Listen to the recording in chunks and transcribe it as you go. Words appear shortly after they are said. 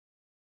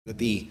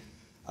The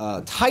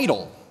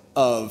title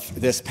of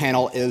this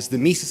panel is The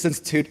Mises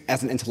Institute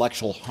as an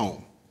Intellectual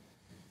Home.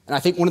 And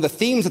I think one of the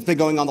themes that's been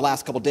going on the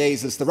last couple of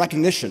days is the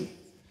recognition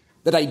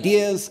that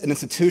ideas and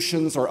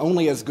institutions are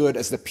only as good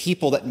as the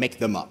people that make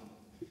them up.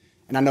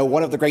 And I know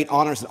one of the great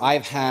honors that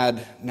I've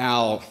had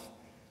now,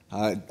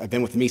 I've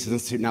been with the Mises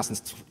Institute now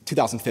since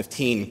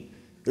 2015,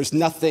 there's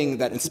nothing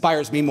that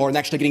inspires me more than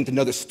actually getting to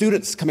know the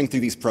students coming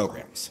through these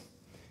programs.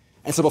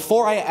 And so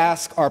before I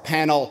ask our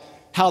panel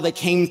how they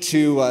came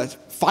to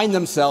find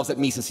themselves at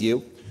Mises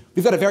U,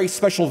 we've got a very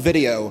special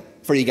video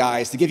for you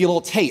guys to give you a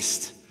little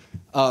taste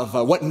of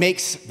what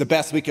makes the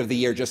best week of the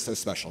year just so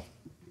special.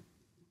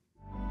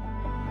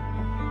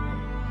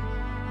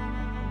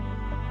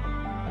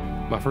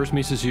 My first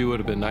Mises U would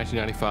have been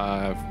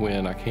 1995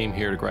 when I came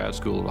here to grad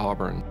school at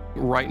Auburn.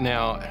 Right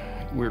now,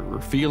 we're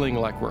feeling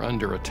like we're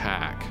under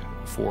attack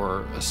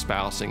for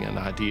espousing an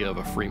idea of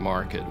a free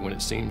market when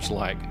it seems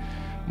like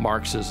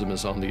Marxism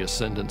is on the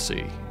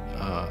ascendancy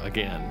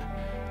again.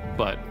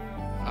 But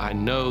I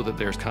know that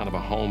there's kind of a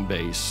home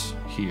base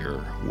here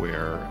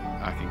where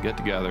I can get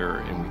together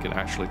and we can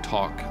actually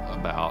talk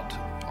about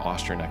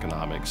Austrian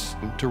economics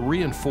to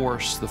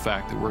reinforce the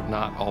fact that we're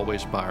not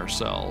always by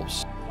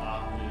ourselves.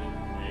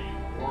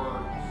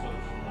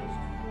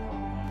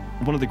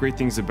 One of the great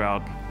things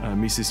about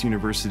Mises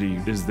University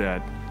is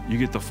that you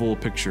get the full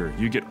picture.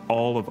 You get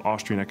all of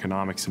Austrian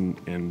economics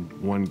in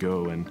one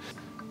go. And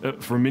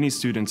for many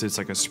students, it's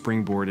like a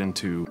springboard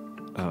into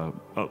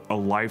a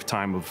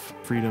lifetime of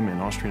freedom in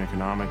Austrian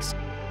economics.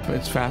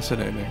 It's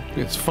fascinating.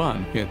 It's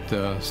fun. It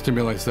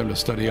stimulates them to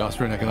study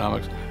Austrian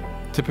economics,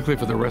 typically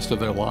for the rest of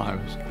their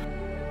lives.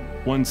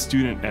 One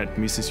student at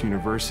Mises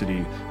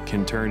University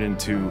can turn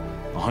into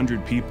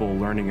 100 people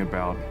learning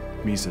about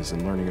Mises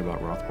and learning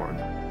about Rothbard.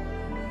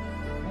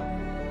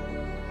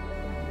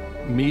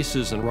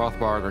 Mises and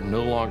Rothbard are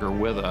no longer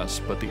with us,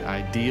 but the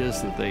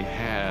ideas that they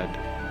had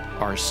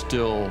are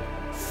still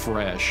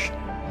fresh.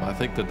 I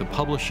think that the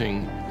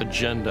publishing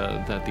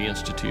agenda that the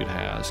Institute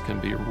has can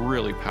be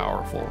really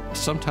powerful.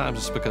 Sometimes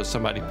it's because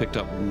somebody picked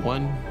up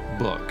one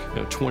book.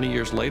 20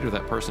 years later,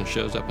 that person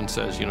shows up and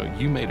says,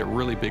 you made a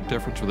really big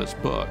difference with this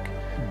book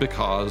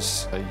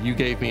because you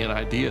gave me an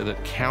idea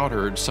that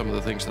countered some of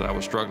the things that I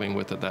was struggling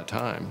with at that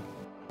time.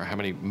 Or how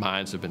many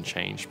minds have been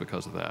changed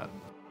because of that?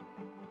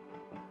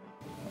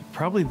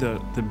 Probably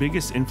the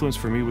biggest influence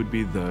for me would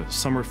be the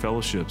summer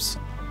fellowships.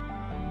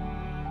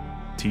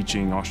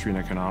 Teaching Austrian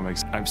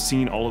economics, I've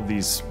seen all of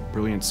these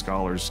brilliant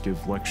scholars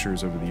give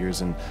lectures over the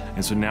years, and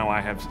so now I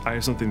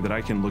have something that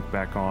I can look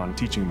back on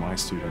teaching my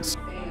students.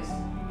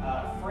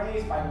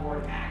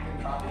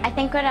 I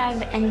think what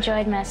I've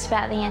enjoyed most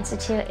about the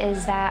Institute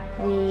is that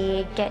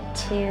we get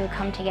to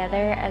come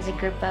together as a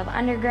group of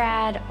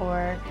undergrad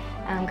or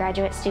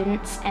graduate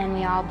students, and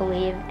we all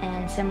believe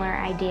in similar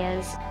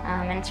ideas,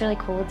 and it's really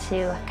cool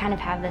to kind of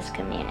have this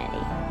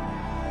community.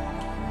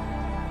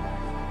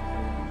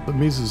 The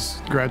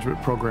Mises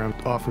graduate program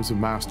offers a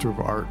Master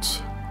of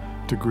Arts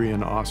degree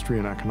in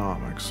Austrian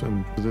economics,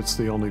 and it's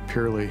the only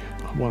purely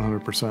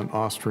 100%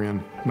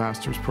 Austrian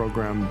master's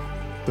program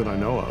that I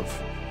know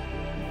of.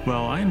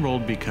 Well, I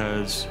enrolled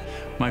because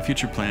my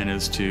future plan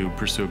is to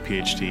pursue a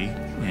PhD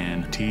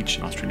and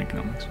teach Austrian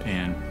economics,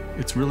 and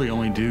it's really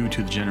only due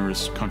to the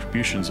generous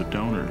contributions of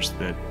donors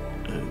that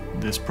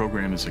this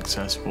program is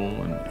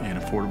accessible and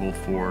affordable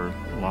for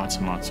lots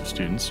and lots of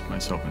students,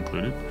 myself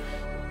included.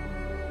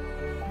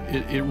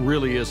 It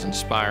really is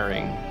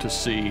inspiring to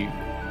see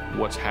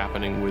what's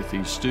happening with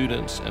these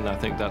students, and I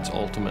think that's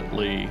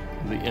ultimately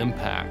the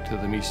impact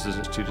that the Mises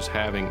Institute is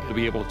having, to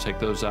be able to take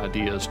those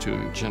ideas to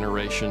a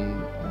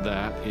generation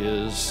that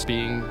is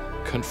being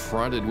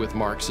confronted with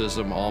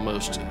Marxism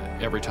almost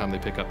every time they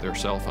pick up their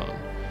cell phone.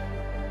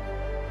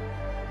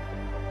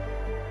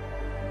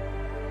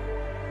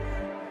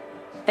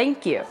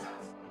 Thank you.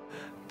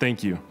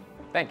 Thank you.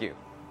 Thank you.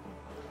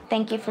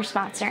 Thank you for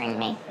sponsoring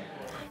me.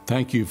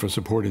 Thank you for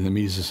supporting the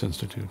Mises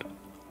Institute.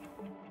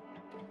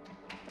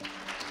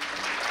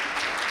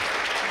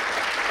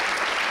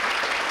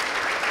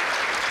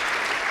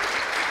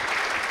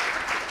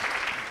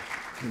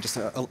 And just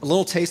a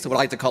little taste of what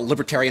I like to call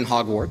libertarian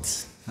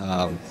Hogwarts.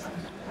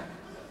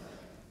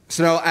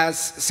 So as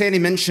Sandy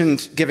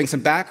mentioned, giving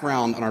some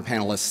background on our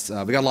panelists,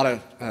 we got a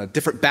lot of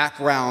different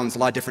backgrounds, a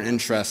lot of different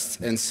interests.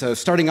 And so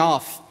starting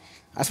off,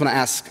 I just want to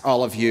ask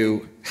all of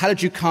you, how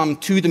did you come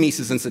to the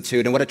Mises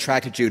Institute and what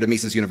attracted you to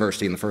Mises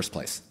University in the first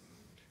place?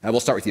 We'll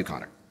start with you,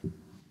 Connor.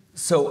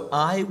 So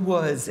I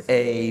was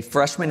a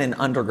freshman in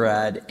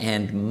undergrad,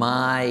 and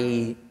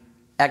my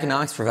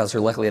economics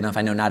professor, luckily enough,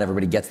 I know not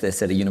everybody gets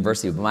this at a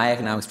university, but my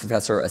economics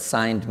professor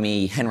assigned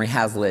me Henry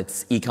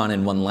Hazlitt's Econ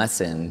in One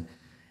Lesson,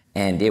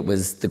 and it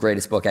was the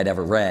greatest book I'd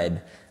ever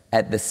read.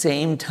 At the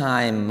same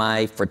time,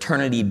 my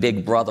fraternity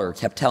big brother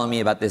kept telling me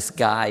about this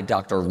guy,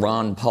 Dr.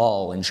 Ron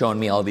Paul, and showing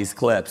me all these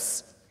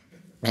clips.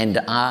 And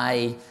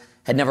I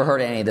had never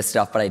heard any of this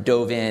stuff, but I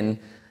dove in.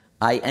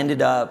 I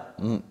ended up,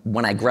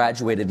 when I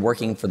graduated,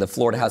 working for the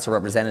Florida House of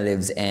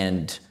Representatives,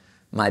 and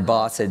my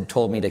boss had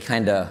told me to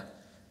kind of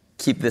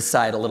keep this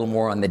side a little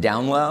more on the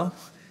down low.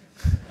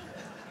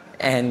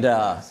 And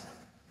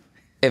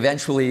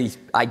eventually,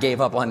 I gave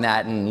up on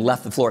that and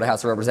left the Florida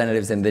House of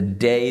Representatives. And the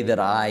day that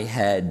I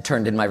had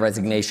turned in my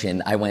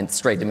resignation, I went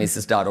straight to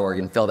Mises.org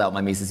and filled out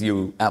my Mises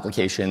U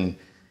application.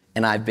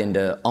 And I've been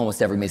to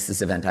almost every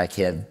Mises event I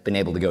have been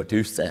able to go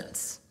to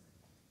since.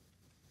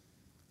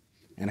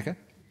 Annika?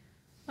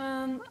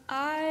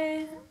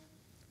 I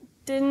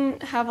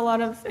didn't have a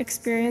lot of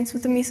experience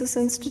with the Mises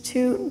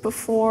Institute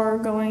before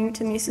going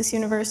to Mises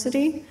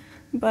University.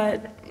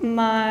 But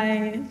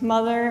my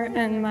mother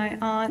and my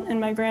aunt and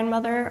my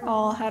grandmother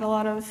all had a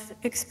lot of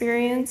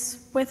experience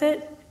with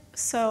it,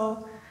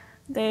 so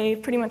they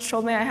pretty much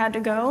told me I had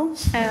to go,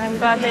 and I'm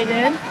glad they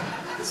did.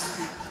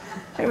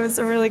 It was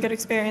a really good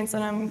experience,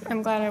 and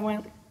I'm glad I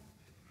went.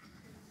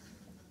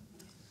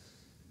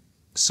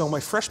 So my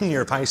freshman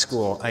year of high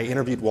school, I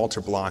interviewed Walter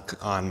Block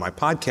on my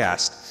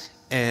podcast,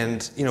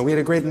 and we had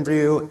a great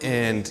interview,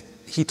 and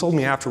he told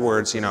me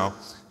afterwards,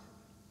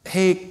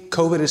 hey,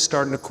 COVID is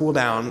starting to cool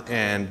down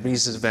and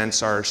Mises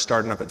events are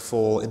starting up at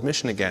full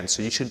admission again,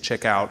 so you should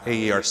check out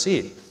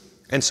AERC.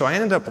 And so I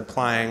ended up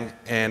applying,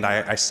 and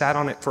I sat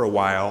on it for a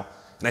while,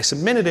 and I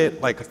submitted it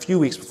like a few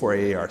weeks before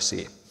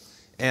AERC.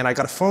 And I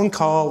got a phone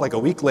call like a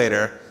week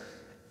later,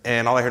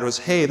 and all I heard was,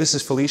 hey, this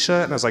is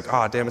Felicia, and I was like,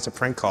 oh, damn, it's a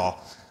prank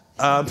call.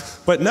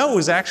 But no,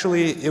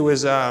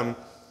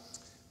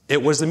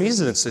 it was the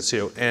Mises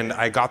Institute, and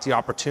I got the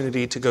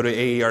opportunity to go to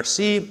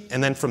AERC,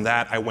 and then from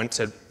that, I went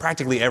to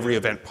practically every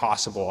event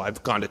possible.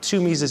 I've gone to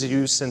 2 Mises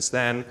U's since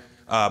then,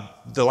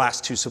 the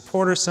last 2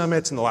 supporter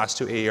summits and the last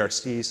 2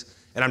 AERCs,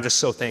 and I'm just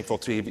so thankful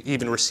to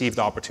even receive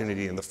the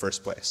opportunity in the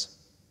first place.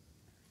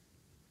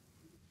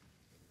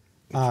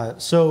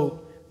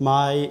 So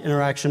my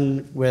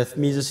interaction with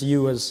Mises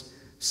U was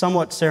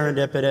somewhat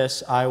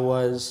serendipitous. I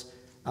was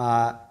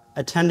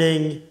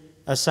attending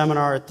a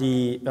seminar at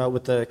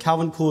with the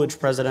Calvin Coolidge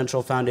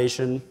Presidential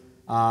Foundation.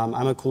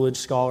 I'm a Coolidge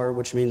scholar,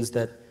 which means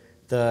that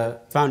the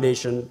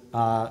foundation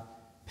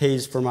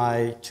pays for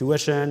my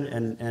tuition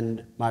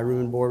and my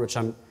room and board, which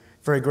I'm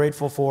very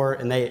grateful for.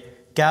 And they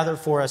gather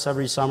for us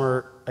every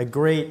summer a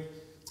great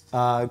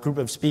group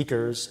of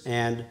speakers.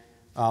 And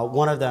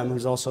one of them,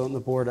 who's also on the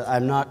board, I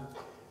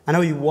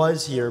know he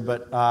was here,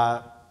 but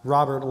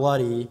Robert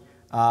Luddy,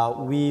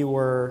 we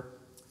were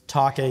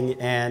talking,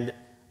 and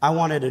I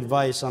wanted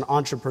advice on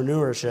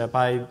entrepreneurship.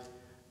 I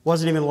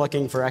wasn't even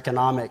looking for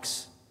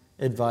economics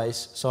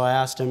advice, so I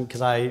asked him,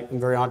 because I am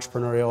very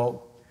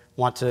entrepreneurial,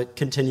 want to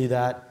continue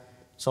that.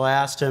 So I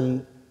asked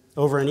him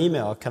over an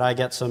email, could I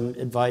get some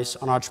advice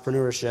on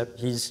entrepreneurship?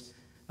 He's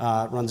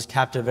runs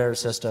Captive Air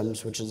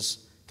Systems, which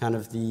is kind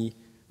of the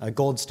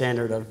gold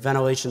standard of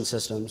ventilation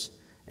systems.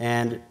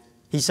 And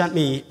he sent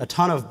me a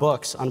ton of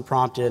books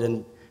unprompted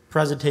and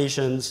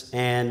presentations,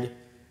 and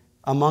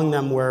among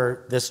them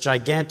were this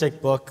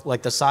gigantic book,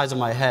 like the size of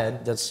my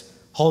head, that's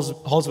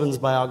Holzman's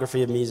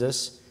biography of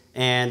Mises,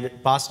 and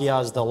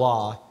Bastiat's The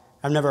Law.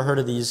 I've never heard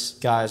of these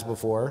guys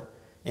before.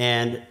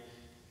 And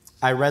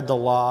I read The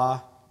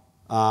Law,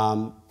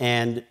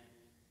 and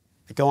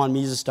I go on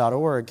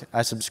Mises.org,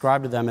 I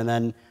subscribe to them, and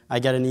then I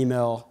get an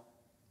email,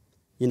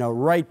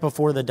 right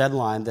before the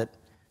deadline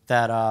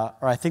or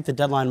I think the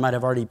deadline might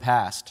have already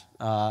passed,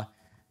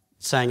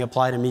 saying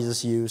apply to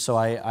Mises U, so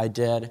I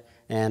did.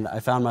 And I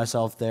found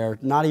myself there,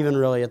 not even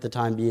really at the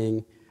time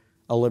being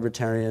a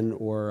libertarian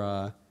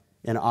or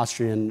an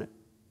Austrian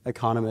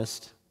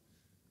economist.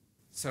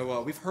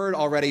 So we've heard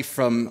already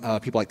from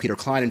people like Peter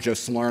Klein and Joe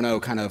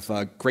Salerno kind of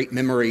great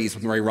memories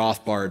with Murray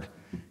Rothbard.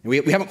 We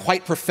haven't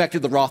quite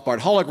perfected the Rothbard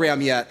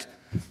hologram yet,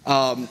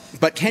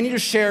 but can you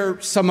just share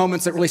some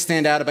moments that really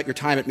stand out about your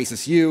time at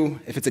Mises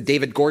U? If it's a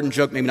David Gordon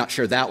joke, maybe not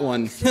share that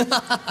one.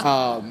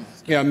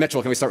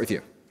 Mitchell, can we start with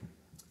you?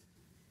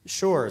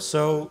 Sure.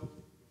 So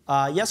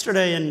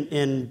yesterday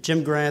in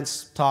Jim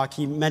Grant's talk,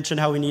 he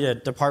mentioned how we need a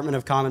Department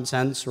of Common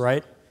Sense,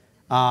 right?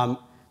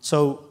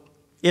 So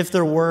if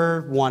there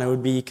were one, it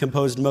would be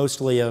composed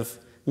mostly of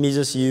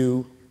Mises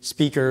U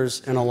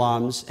speakers and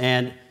alums.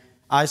 And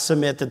I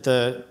submit that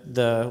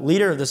the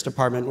leader of this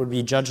department would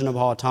be Judge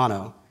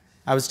Napolitano.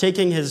 I was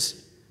taking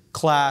his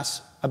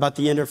class about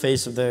the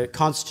interface of the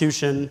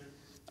Constitution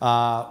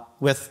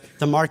with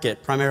the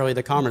market, primarily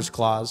the Commerce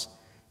Clause.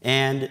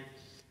 And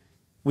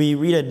we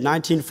read a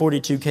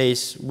 1942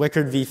 case,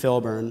 Wickard v.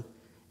 Filburn,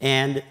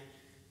 and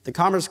the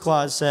Commerce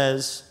Clause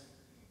says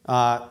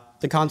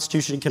the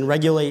Constitution can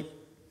regulate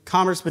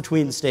commerce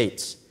between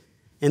states.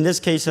 In this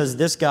case, says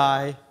this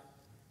guy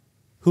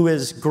who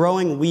is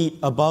growing wheat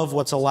above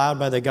what's allowed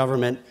by the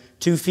government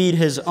to feed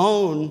his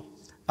own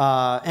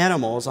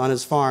animals on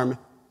his farm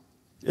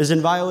is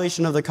in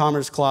violation of the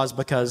Commerce Clause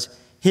because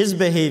his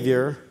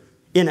behavior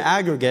in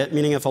aggregate,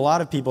 meaning if a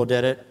lot of people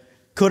did it,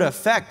 could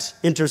affect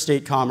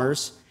interstate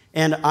commerce.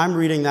 And I'm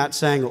reading that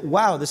saying,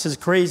 wow, this is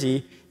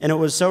crazy. And it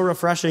was so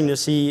refreshing to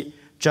see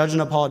Judge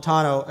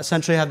Napolitano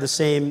essentially have the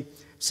same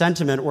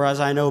sentiment, whereas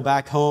I know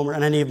back home or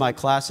in any of my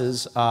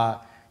classes,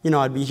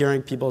 I'd be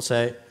hearing people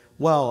say,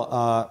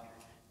 well,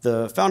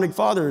 the founding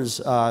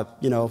fathers,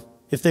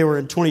 if they were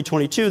in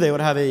 2022, they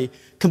would have a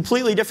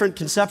completely different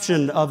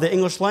conception of the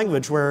English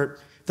language where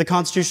the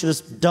Constitution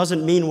just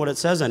doesn't mean what it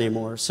says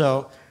anymore.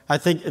 So I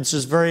think it's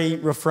just very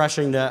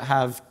refreshing to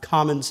have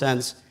common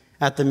sense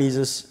at the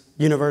Mises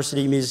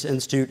University, Mises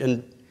Institute,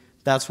 and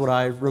that's what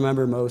I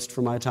remember most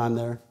from my time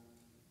there.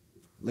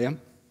 Liam?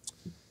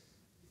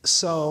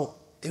 So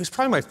it was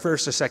probably my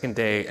first or second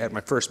day at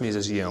my first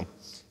Mises U,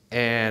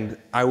 and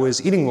I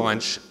was eating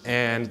lunch,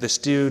 and this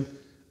dude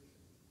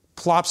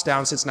plops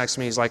down, sits next to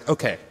me. He's like,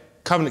 okay,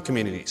 covenant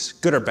communities,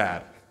 good or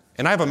bad?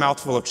 And I have a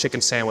mouthful of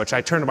chicken sandwich.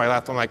 I turn to my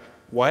left, I'm like,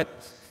 what?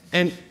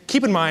 And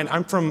keep in mind,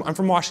 I'm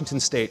from Washington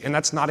State, and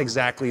that's not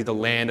exactly the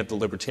land of the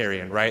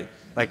libertarian, right?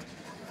 Like,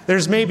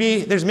 there's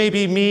maybe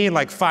me and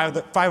like five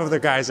other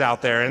guys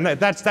out there, and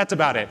that's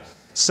about it.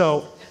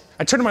 So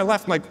I turn to my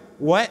left, I'm like,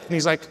 what? And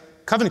he's like,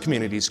 covenant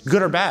communities,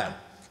 good or bad?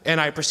 And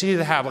I proceeded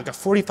to have like a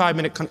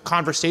 45-minute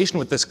conversation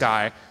with this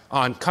guy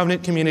on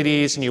covenant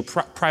communities and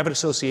private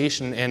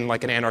association in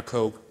like an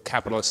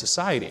anarcho-capitalist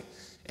society.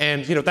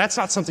 And that's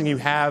not something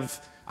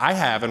I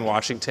have in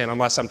Washington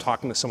unless I'm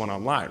talking to someone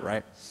online,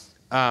 right?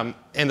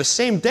 And the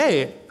same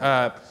day,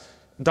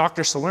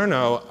 Dr.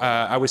 Salerno,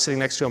 I was sitting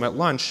next to him at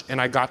lunch, and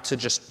I got to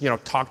just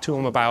talk to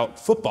him about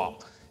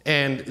football.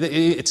 And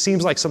it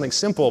seems like something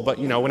simple, but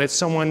when it's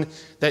someone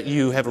that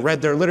you have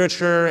read their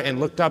literature and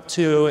looked up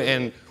to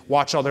and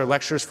watched all their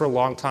lectures for a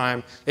long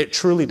time, it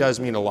truly does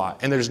mean a lot.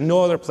 And there's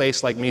no other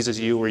place like Mises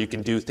U where you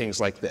can do things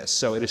like this.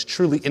 So it is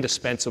truly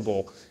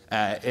indispensable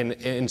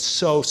and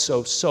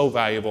so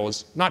valuable.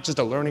 It's not just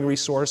a learning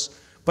resource,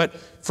 but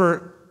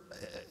for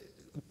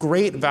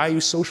great value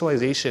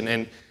socialization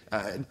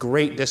and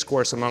great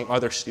discourse among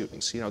other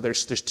students.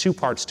 There's two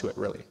parts to it,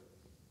 really.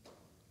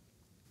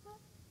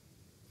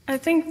 I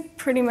think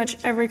pretty much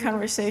every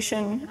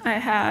conversation I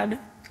had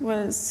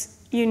was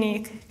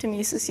unique to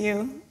Mises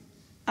U.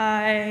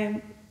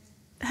 I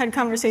had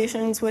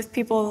conversations with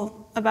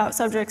people about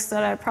subjects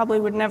that I probably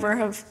would never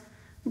have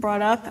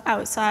brought up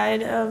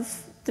outside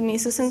of the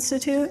Mises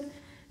Institute,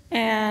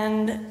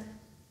 and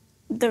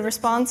the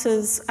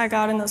responses I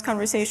got in those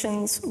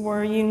conversations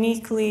were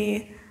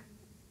uniquely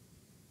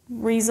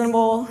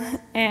reasonable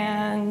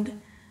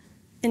and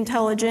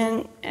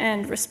intelligent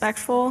and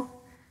respectful.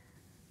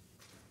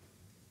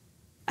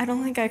 I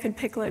don't think I could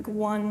pick like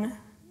one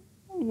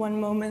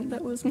moment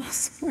that was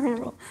most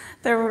memorable.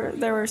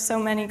 There were so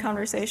many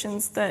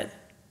conversations that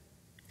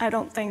I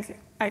don't think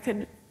I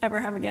could ever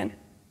have again. How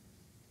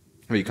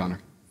about you, Connor?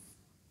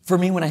 For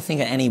me, when I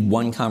think of any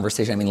one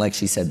conversation, I mean, like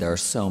she said, there are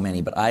so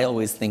many, but I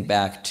always think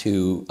back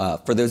to,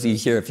 for those of you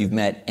here, if you've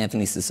met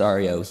Anthony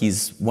Cesario,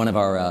 he's one of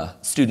our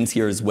students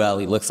here as well.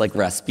 He looks like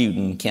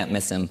Rasputin, can't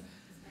miss him.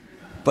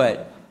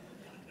 But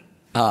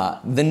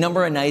the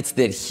number of nights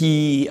that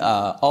he,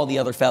 all the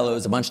other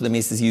fellows, a bunch of the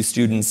Mises U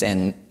students,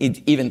 and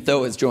even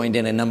Tho has joined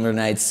in a number of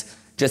nights,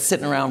 just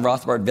sitting around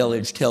Rothbard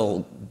Village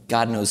till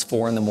God knows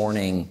 4 in the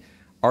morning,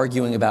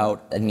 arguing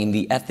about, I mean,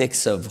 the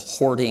ethics of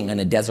hoarding in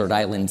a desert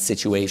island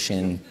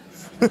situation.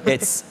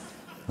 It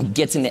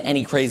gets into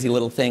any crazy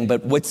little thing,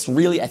 but what's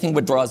really, I think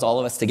what draws all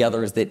of us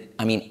together is that,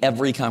 I mean,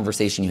 every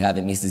conversation you have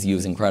at Mises U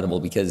is incredible,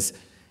 because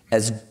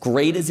as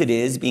great as it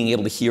is being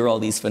able to hear all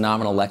these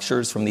phenomenal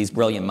lectures from these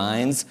brilliant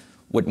minds,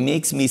 what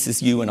makes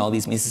Mises U and all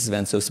these Mises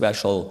events so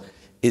special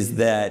is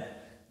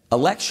that a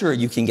lecture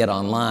you can get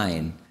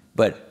online,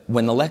 but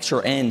when the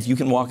lecture ends, you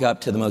can walk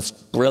up to the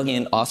most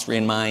brilliant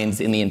Austrian minds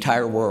in the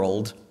entire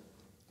world,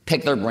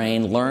 pick their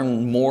brain,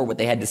 learn more what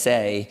they had to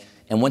say,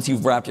 and once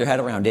you've wrapped your head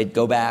around it,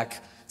 go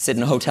back, sit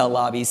in a hotel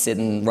lobby, sit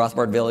in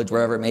Rothbard Village,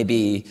 wherever it may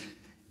be,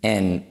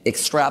 and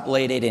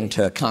extrapolate it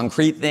into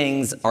concrete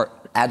things, or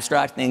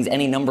abstract things,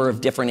 any number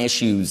of different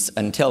issues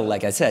until,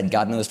 like I said,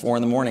 God knows 4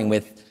 in the morning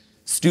with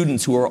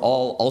students who are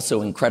all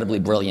also incredibly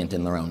brilliant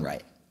in their own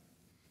right.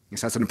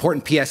 So that's an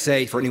important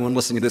PSA for anyone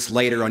listening to this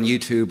later on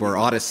YouTube or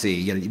Odyssey.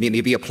 You need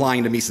to be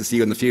applying to Mises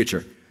U in the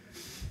future.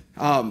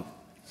 I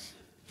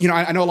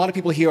know a lot of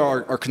people here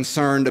are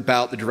concerned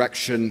about the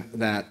direction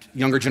that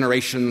younger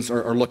generations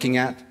are looking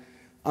at.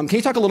 Can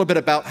you talk a little bit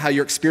about how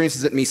your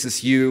experiences at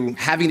Mises U,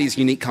 having these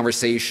unique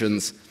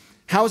conversations,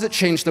 how has it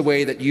changed the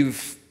way that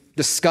you've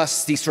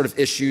discussed these sort of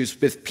issues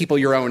with people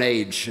your own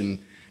age? And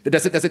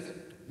does it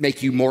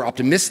make you more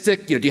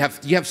optimistic? Do you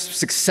have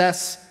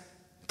success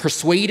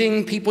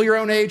persuading people your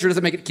own age, or does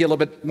it make it a little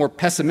bit more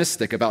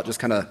pessimistic about just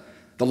kind of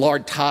the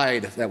large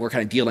tide that we're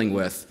kind of dealing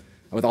with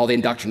all the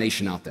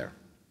indoctrination out there?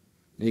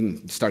 You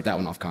can start that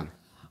one off, Con.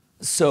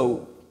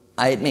 So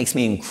it makes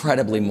me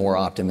incredibly more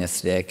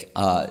optimistic.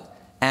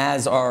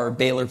 As our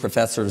Baylor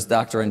professors,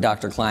 Dr. and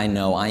Dr. Klein,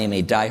 know, I am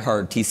a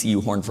diehard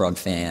TCU Horned Frog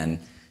fan,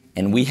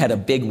 and we had a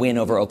big win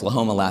over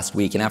Oklahoma last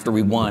week, and after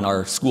we won,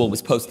 our school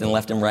was posting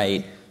left and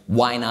right,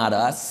 "Why not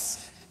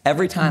us?"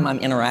 Every time I'm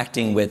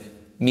interacting with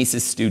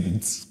Mises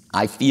students,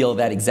 I feel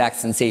that exact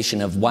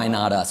sensation of why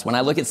not us. When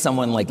I look at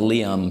someone like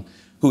Liam,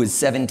 who is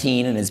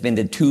 17 and has been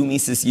to 2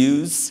 Mises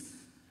U's,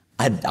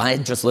 I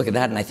just look at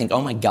that and I think,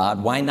 oh my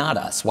God, why not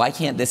us? Why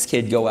can't this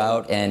kid go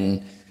out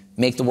and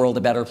make the world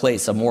a better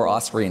place, a more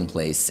Austrian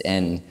place?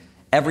 And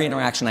every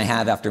interaction I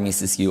have after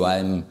Mises U,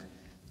 I'm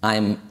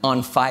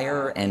on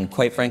fire, and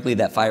quite frankly,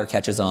 that fire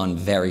catches on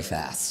very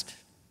fast.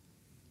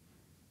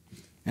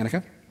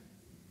 Annika?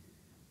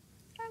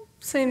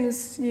 Same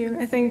as you.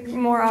 I think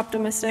more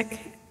optimistic.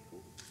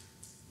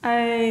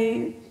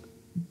 I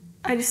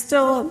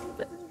still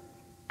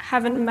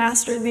haven't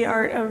mastered the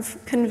art of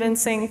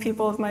convincing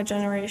people of my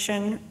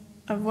generation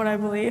of what I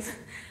believe,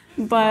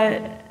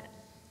 but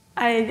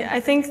I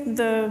think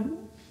the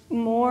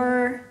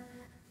more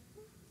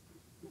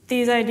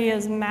these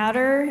ideas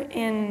matter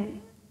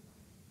in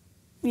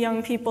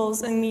young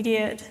people's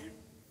immediate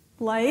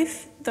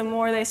life, the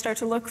more they start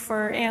to look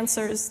for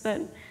answers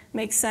that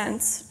make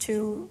sense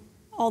to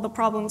all the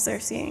problems they're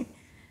seeing.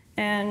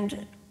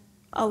 And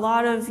a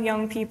lot of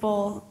young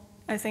people,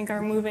 I think,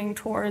 are moving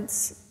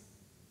towards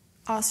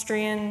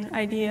Austrian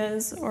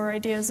ideas or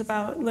ideas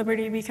about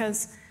liberty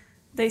because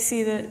they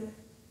see that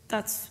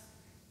that's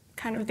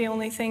kind of the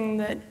only thing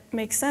that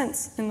makes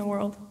sense in the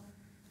world.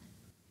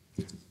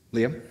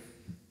 Liam?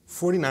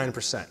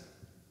 49%.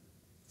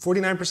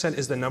 49%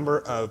 is the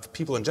number of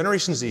people in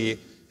Generation Z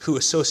who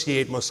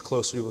associate most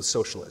closely with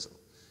socialism.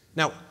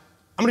 Now,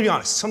 I'm going to be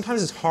honest,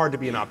 sometimes it's hard to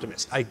be an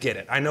optimist. I get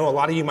it. I know a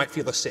lot of you might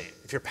feel the same.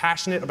 If you're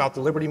passionate about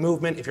the liberty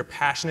movement, if you're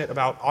passionate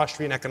about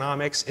Austrian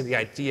economics and the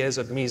ideas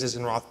of Mises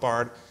and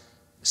Rothbard,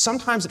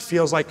 sometimes it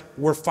feels like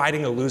we're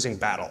fighting a losing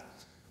battle.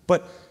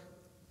 But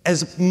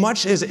as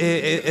much as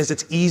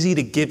it's easy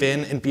to give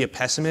in and be a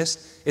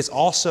pessimist, it's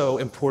also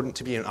important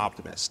to be an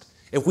optimist.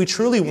 If we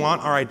truly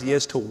want our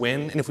ideas to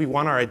win, and if we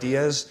want our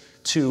ideas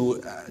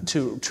to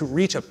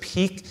reach a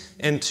peak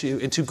and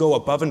to go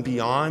above and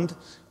beyond,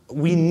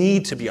 we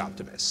need to be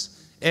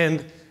optimists.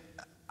 And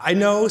I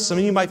know some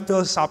of you might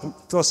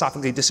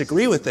philosophically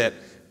disagree with it,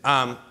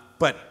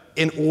 but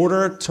in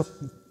order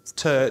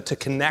to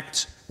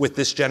connect with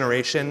this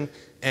generation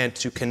and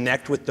to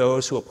connect with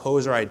those who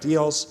oppose our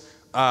ideals,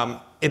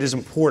 it is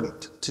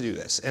important to do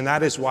this. And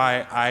that is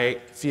why I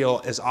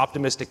feel as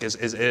optimistic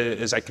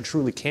as I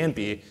truly can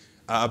be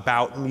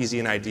about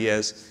Misesian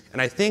ideas.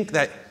 And I think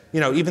that,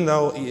 even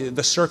though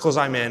the circles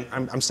I'm in,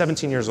 I'm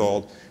 17 years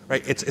old,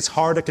 right? It's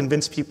hard to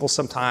convince people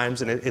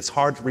sometimes, and it's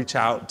hard to reach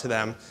out to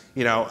them.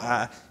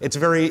 It's a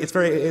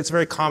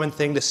very common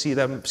thing to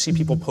see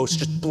people post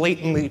just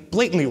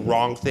blatantly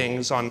wrong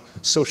things on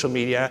social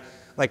media,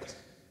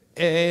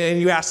 and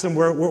you ask them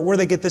where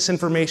they get this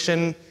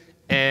information,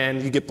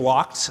 and you get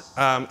blocked.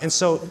 And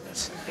so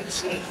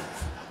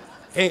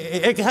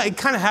it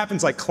kind of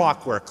happens like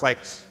clockwork,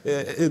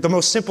 the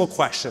most simple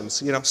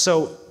questions.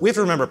 So we have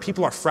to remember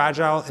people are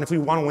fragile, and if we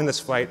want to win this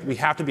fight, we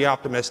have to be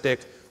optimistic.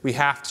 We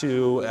have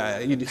to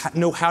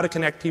know how to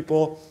connect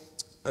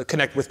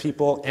with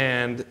people,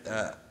 and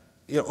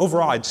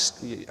overall, I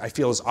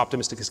feel as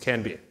optimistic as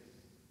can be.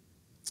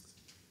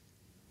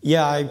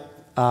 Yeah,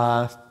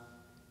 I'm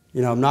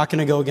not going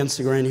to go against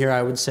the grain here.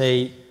 I would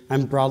say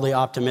I'm broadly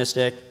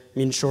optimistic. I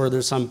mean, sure,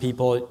 there's some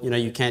people,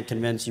 you can't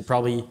convince. You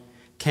probably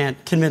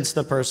can't convince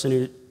the person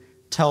who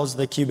tells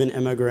the Cuban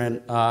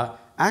immigrant,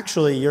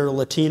 actually, you're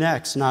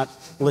Latinx, not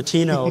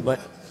Latino.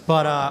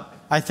 but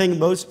I think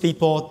most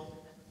people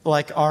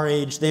like our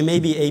age, they may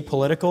be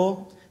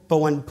apolitical, but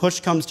when push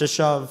comes to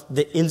shove,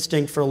 the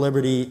instinct for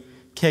liberty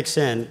kicks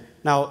in.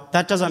 Now,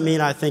 that doesn't mean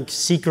I think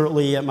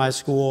secretly at my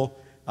school,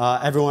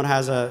 everyone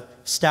has a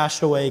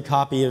stashed away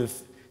copy of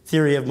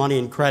Theory of Money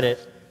and Credit,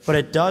 but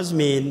it does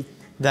mean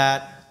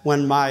that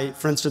when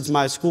for instance,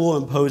 my school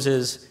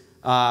imposes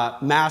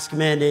mask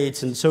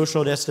mandates and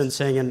social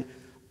distancing and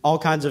all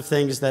kinds of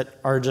things that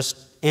are just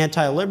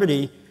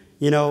anti-liberty,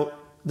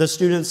 the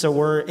students that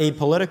were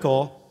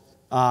apolitical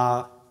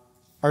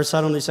are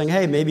suddenly saying,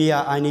 hey, maybe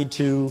I need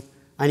to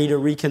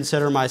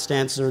reconsider my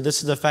stances, or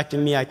this is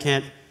affecting me. I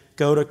can't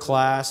go to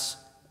class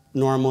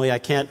normally. I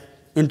can't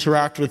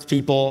interact with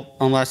people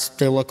unless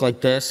they look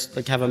like this,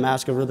 like have a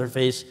mask over their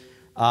face.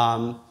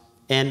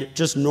 And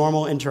just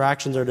normal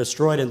interactions are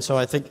destroyed. And so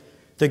I think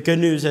the good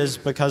news is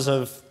because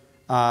of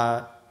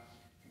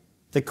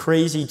the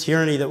crazy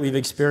tyranny that we've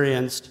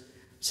experienced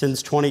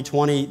since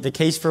 2020, the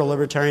case for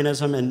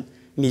libertarianism and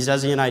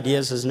Misesian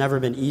ideas has never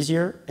been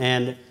easier.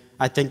 And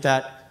I think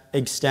that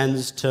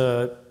extends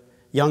to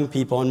young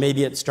people. And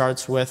maybe it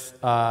starts with,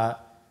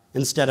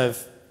 instead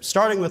of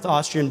starting with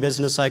Austrian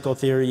business cycle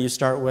theory, you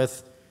start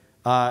with,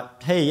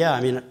 hey,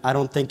 yeah, I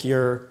don't think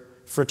your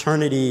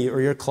fraternity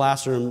or your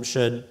classroom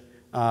should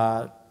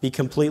be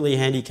completely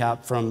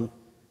handicapped from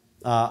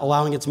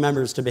allowing its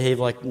members to behave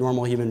like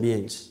normal human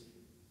beings.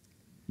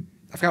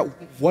 I've got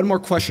one more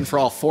question for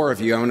all four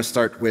of you. I want to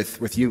start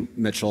with you,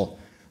 Mitchell.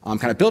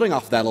 Kind of building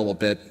off that a little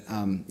bit.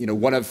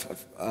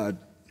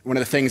 One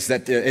of the things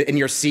that in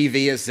your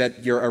CV is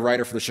that you're a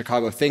writer for the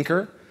Chicago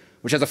Thinker,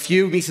 which has a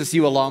few Mises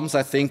U alums,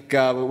 I think,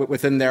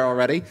 within there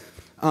already.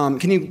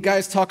 Can you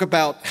guys talk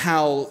about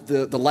how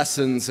the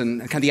lessons and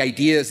kind of the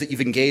ideas that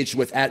you've engaged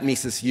with at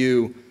Mises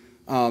U,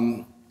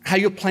 how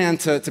you plan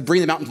to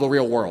bring them out into the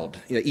real world,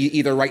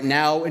 either right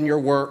now in your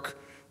work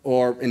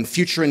or in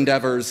future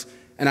endeavors?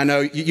 And I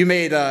know you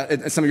made,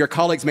 some of your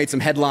colleagues made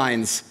some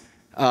headlines,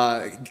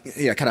 kind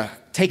of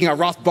taking a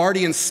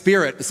Rothbardian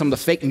spirit to some of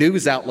the fake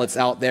news outlets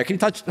out there. Can you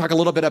talk a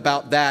little bit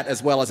about that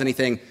as well as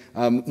anything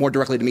more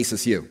directly to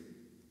Mises U?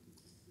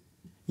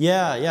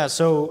 Yeah.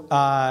 So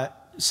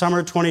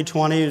summer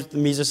 2020, the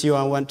Mises U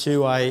I went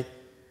to,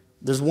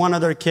 there's one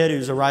other kid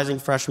who's a rising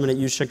freshman at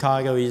U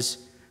Chicago. He's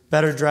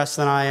better dressed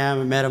than I am,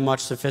 a man of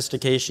much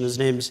sophistication. His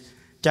name's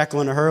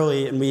Declan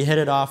Hurley, and we hit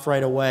it off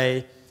right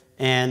away.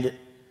 And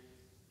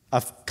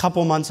a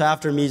couple months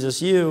after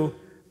Mises U,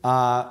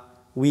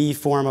 we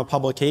form a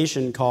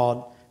publication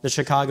called The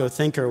Chicago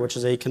Thinker, which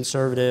is a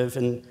conservative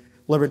and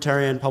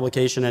libertarian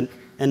publication.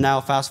 And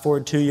now, fast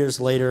forward 2 years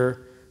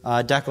later,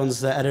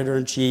 Declan's the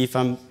editor-in-chief.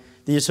 I'm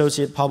the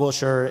associate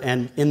publisher.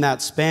 And in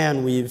that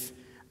span, we've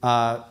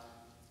gone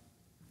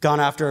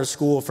after a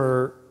school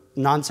for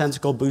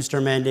nonsensical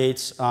booster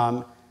mandates,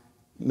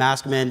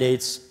 mask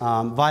mandates,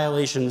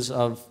 violations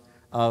of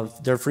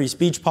their free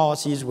speech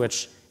policies,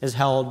 which is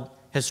held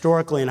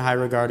historically in high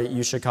regard at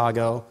U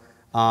Chicago.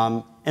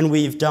 And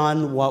we've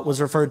done what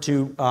was referred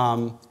to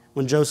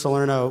when Joe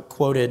Salerno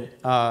quoted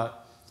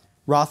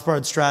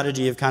Rothbard's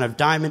strategy of kind of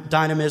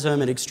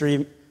dynamism and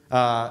extreme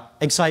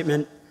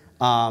excitement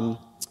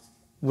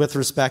with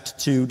respect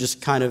to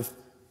just kind of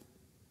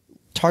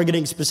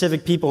targeting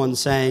specific people and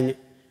saying,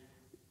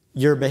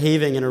 you're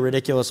behaving in a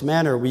ridiculous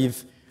manner.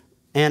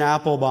 Ann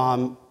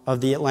Applebaum of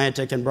The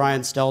Atlantic and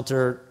Brian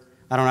Stelter,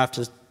 I don't have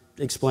to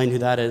explain who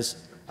that is,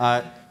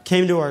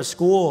 came to our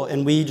school,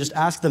 and we just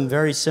asked them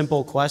very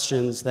simple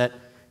questions that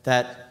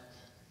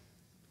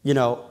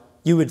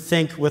you would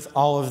think with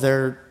all of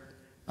their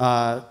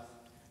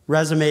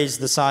resumes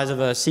the size of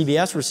a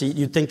CVS receipt,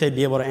 you'd think they'd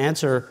be able to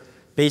answer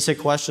basic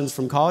questions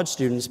from college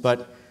students,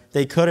 but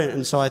they couldn't.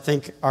 And so I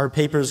think our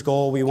paper's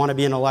goal, we want to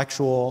be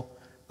intellectual,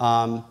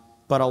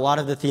 but a lot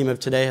of the theme of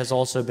today has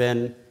also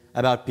been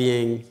about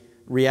being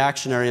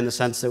reactionary in the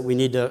sense that we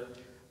need to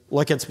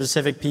look at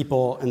specific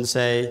people and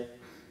say,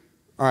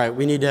 all right,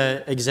 we need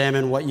to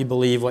examine what you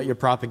believe, what you're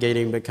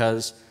propagating,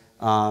 because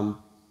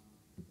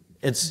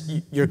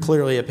you're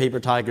clearly a paper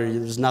tiger.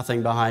 There's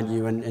nothing behind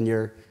you, and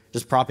you're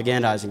just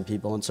propagandizing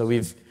people. And so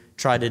we've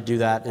tried to do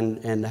that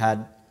and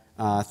had,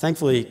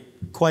 thankfully,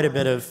 quite a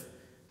bit of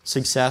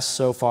success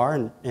so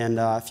far. And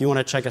if you want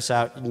to check us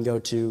out, you can go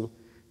to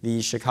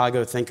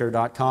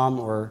thechicagothinker.com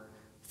or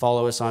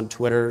follow us on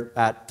Twitter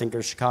at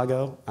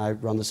ThinkerChicago. I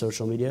run the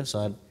social media,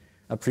 so I'd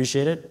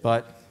appreciate it.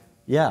 But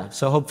yeah,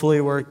 so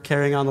hopefully we're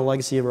carrying on the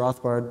legacy of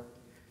Rothbard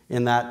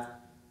in that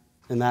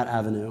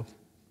avenue.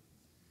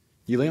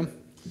 You, Liam?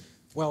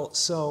 Well,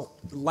 so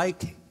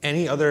like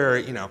any other,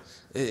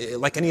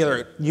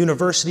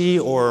 university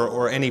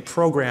or any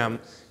program,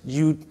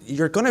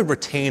 you're going to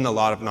retain a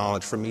lot of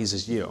knowledge from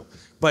Mises U.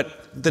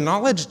 But the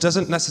knowledge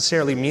doesn't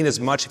necessarily mean as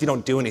much if you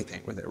don't do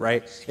anything with it,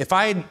 right? If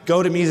I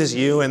go to Mises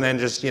U and then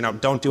just,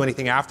 don't do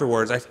anything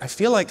afterwards, I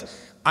feel like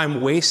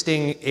I'm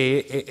wasting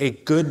a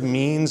good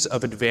means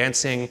of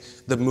advancing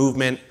the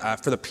movement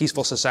for the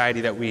peaceful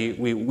society that we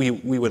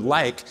would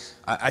like.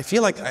 I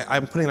feel like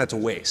I'm putting that to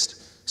waste.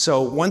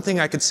 So one thing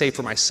I could say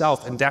for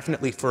myself, and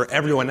definitely for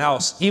everyone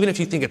else, even if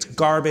you think it's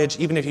garbage,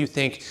 even if you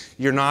think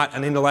you're not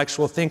an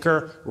intellectual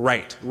thinker,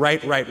 write.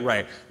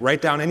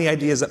 Write down any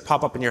ideas that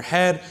pop up in your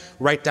head,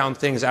 write down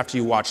things after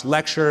you watch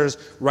lectures,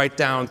 write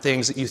down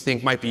things that you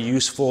think might be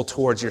useful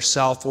towards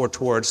yourself or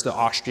towards the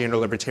Austrian or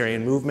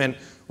libertarian movement.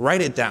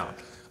 Write it down.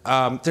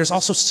 There's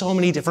also so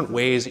many different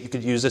ways that you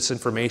could use this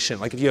information.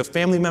 Like if you have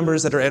family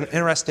members that are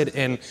interested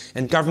in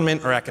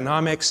government or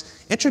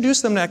economics,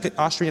 introduce them to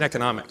Austrian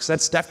economics.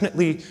 That's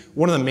definitely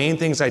one of the main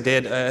things I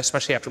did,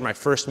 especially after my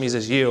first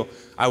Mises U.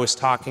 I was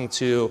talking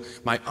to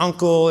my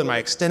uncle and my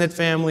extended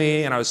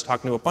family, and I was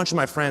talking to a bunch of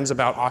my friends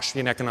about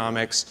Austrian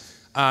economics.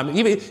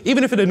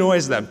 Even if it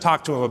annoys them,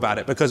 talk to them about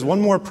it, because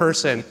one more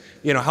person,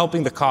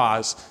 helping the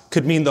cause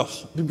could mean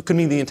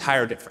the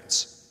entire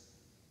difference.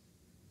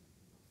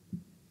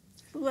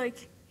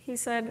 Like he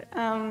said,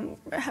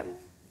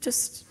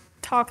 just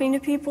talking to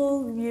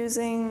people,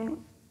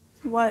 using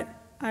what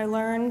I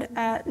learned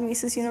at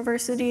Mises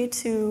University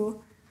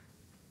to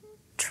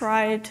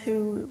try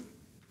to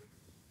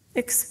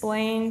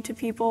explain to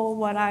people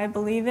what I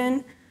believe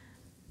in.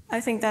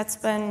 I think that's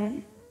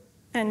been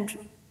and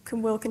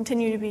will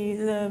continue to be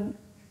the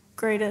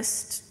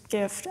greatest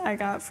gift I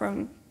got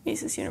from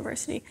Mises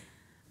University.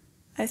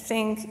 I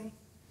think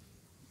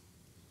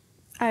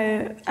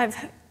I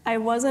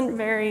wasn't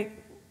very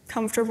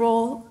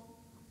comfortable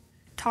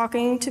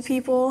talking to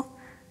people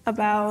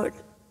about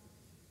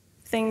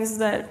things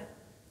that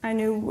I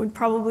knew would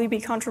probably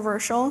be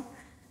controversial.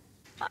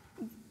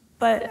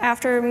 But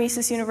after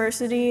Mises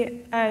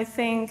University, I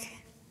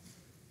think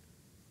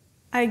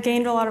I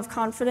gained a lot of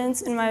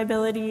confidence in my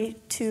ability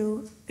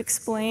to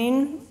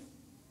explain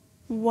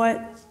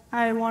what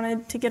I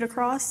wanted to get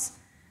across.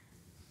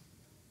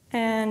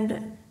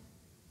 And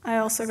I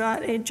also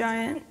got a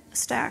giant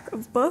stack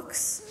of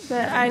books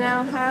that I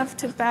now have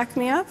to back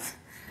me up.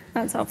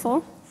 That's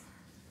helpful.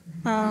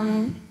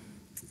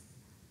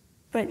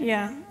 But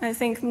yeah, I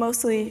think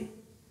mostly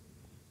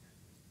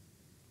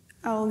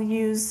I'll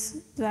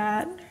use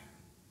that,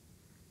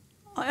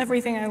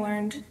 everything I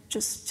learned,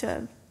 just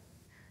to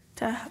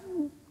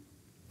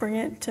bring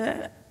it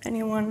to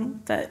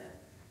anyone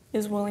that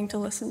is willing to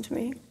listen to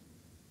me.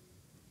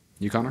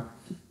 You, Connor?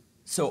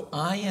 So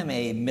I am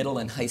a middle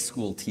and high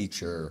school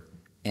teacher,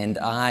 and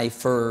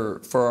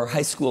for our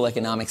high school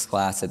economics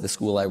class at the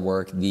school I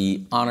work,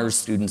 the honors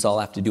students all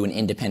have to do an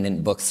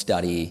independent book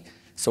study.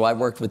 So I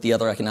worked with the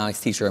other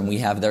economics teacher, and we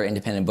have their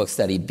independent book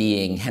study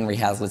being Henry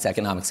Hazlitt's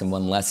Economics in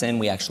One Lesson.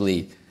 We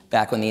actually,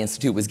 back when the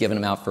Institute was giving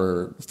them out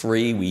for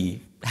free, we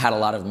had a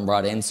lot of them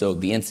brought in, so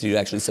the Institute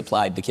actually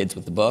supplied the kids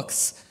with the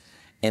books.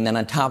 And then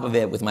on top of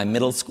it, with my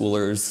middle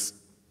schoolers,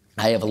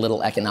 I have a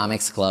little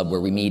economics club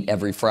where we meet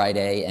every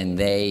Friday, and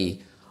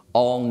they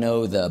all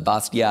know the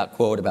Bastiat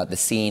quote about the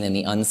seen and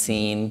the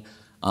unseen.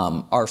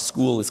 Our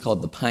school is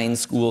called the Pine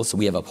School, so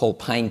we have a whole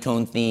pine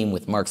cone theme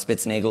with Mark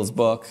Spitznagel's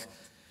book.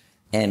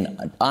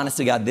 And honest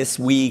to God, this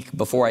week,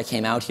 before I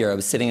came out here, I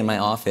was sitting in my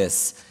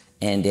office,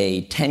 and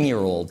a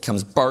 10-year-old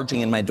comes barging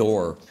in my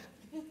door.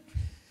 And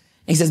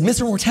he says,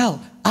 "Mr.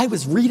 Mortell, I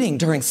was reading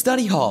during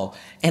study hall,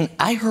 and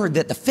I heard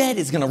that the Fed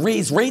is going to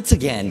raise rates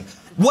again.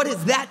 What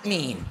does that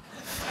mean?"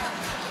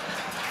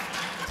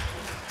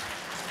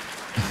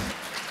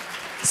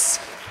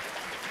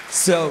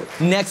 So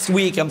next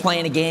week, I'm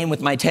playing a game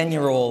with my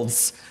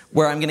 10-year-olds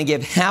where I'm going to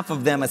give half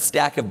of them a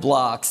stack of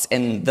blocks,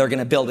 and they're going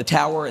to build a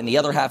tower, and the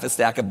other half a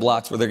stack of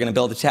blocks where they're going to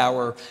build a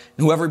tower.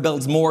 And whoever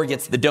builds more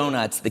gets the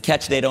donuts. The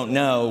catch they don't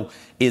know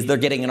is they're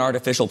getting an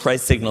artificial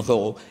price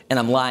signal, and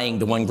I'm lying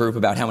to one group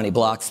about how many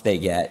blocks they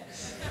get.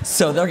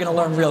 So they're going to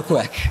learn real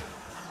quick.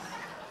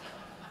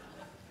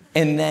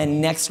 And then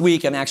next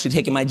week, I'm actually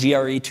taking my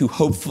GRE to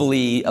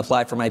hopefully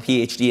apply for my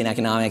PhD in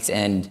economics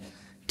and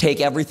take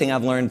everything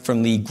I've learned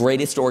from the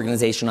greatest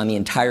organization on the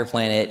entire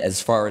planet as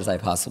far as I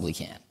possibly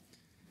can.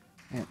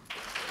 Yeah.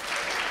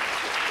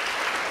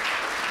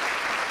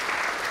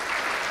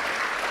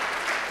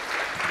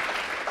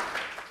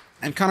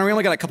 And Connor, we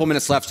only got a couple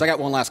minutes left, so I got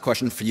one last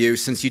question for you.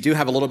 Since you do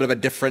have a little bit of a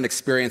different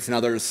experience than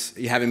others,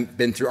 you haven't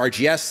been through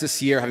RGS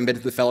this year, haven't been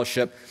to the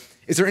fellowship,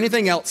 is there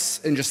anything else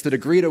in just the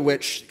degree to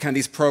which kind of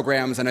these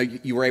programs, I know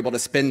you were able to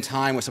spend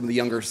time with some of the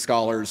younger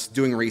scholars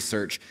doing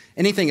research,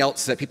 anything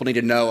else that people need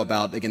to know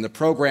about, again, the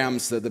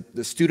programs,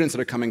 the students that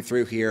are coming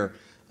through here?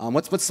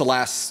 What's the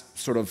last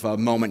sort of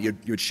moment you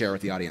would share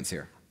with the audience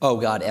here? Oh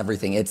God,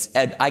 everything.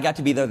 I got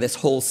to be there this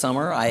whole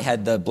summer. I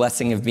had the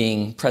blessing of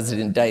being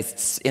President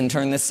Deist's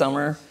intern this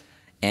summer,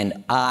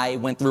 and I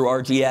went through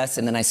RGS,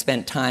 and then I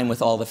spent time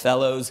with all the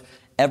fellows.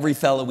 Every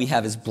fellow we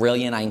have is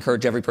brilliant. I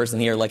encourage every person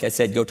here, like I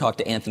said, go talk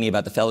to Anthony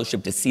about the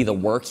fellowship to see the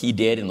work he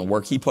did and the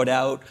work he put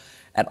out.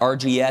 At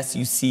RGS,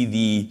 you see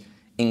the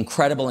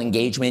incredible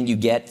engagement you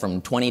get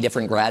from 20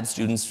 different grad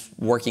students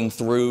working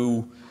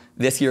through.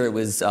 This year it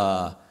was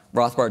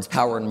Rothbard's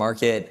Power and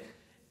Market.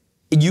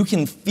 You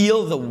can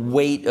feel the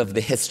weight of the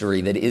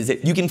history that is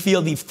it. You can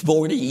feel the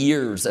 40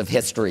 years of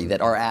history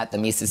that are at the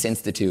Mises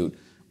Institute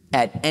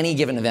at any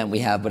given event we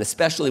have, but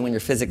especially when you're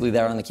physically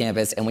there on the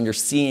campus and when you're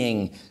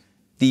seeing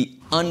the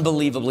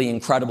unbelievably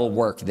incredible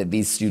work that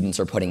these students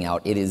are putting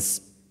out. It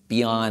is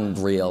beyond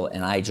real,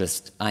 and I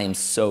am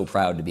so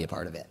proud to be a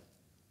part of it.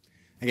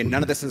 Again,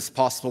 none of this is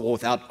possible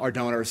without our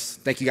donors.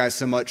 Thank you guys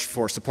so much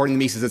for supporting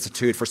the Mises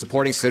Institute, for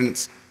supporting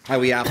students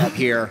like we have up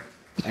here,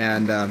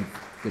 and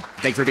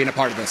thanks for being a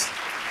part of this.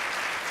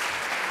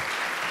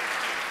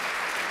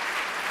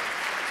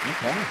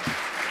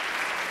 Okay.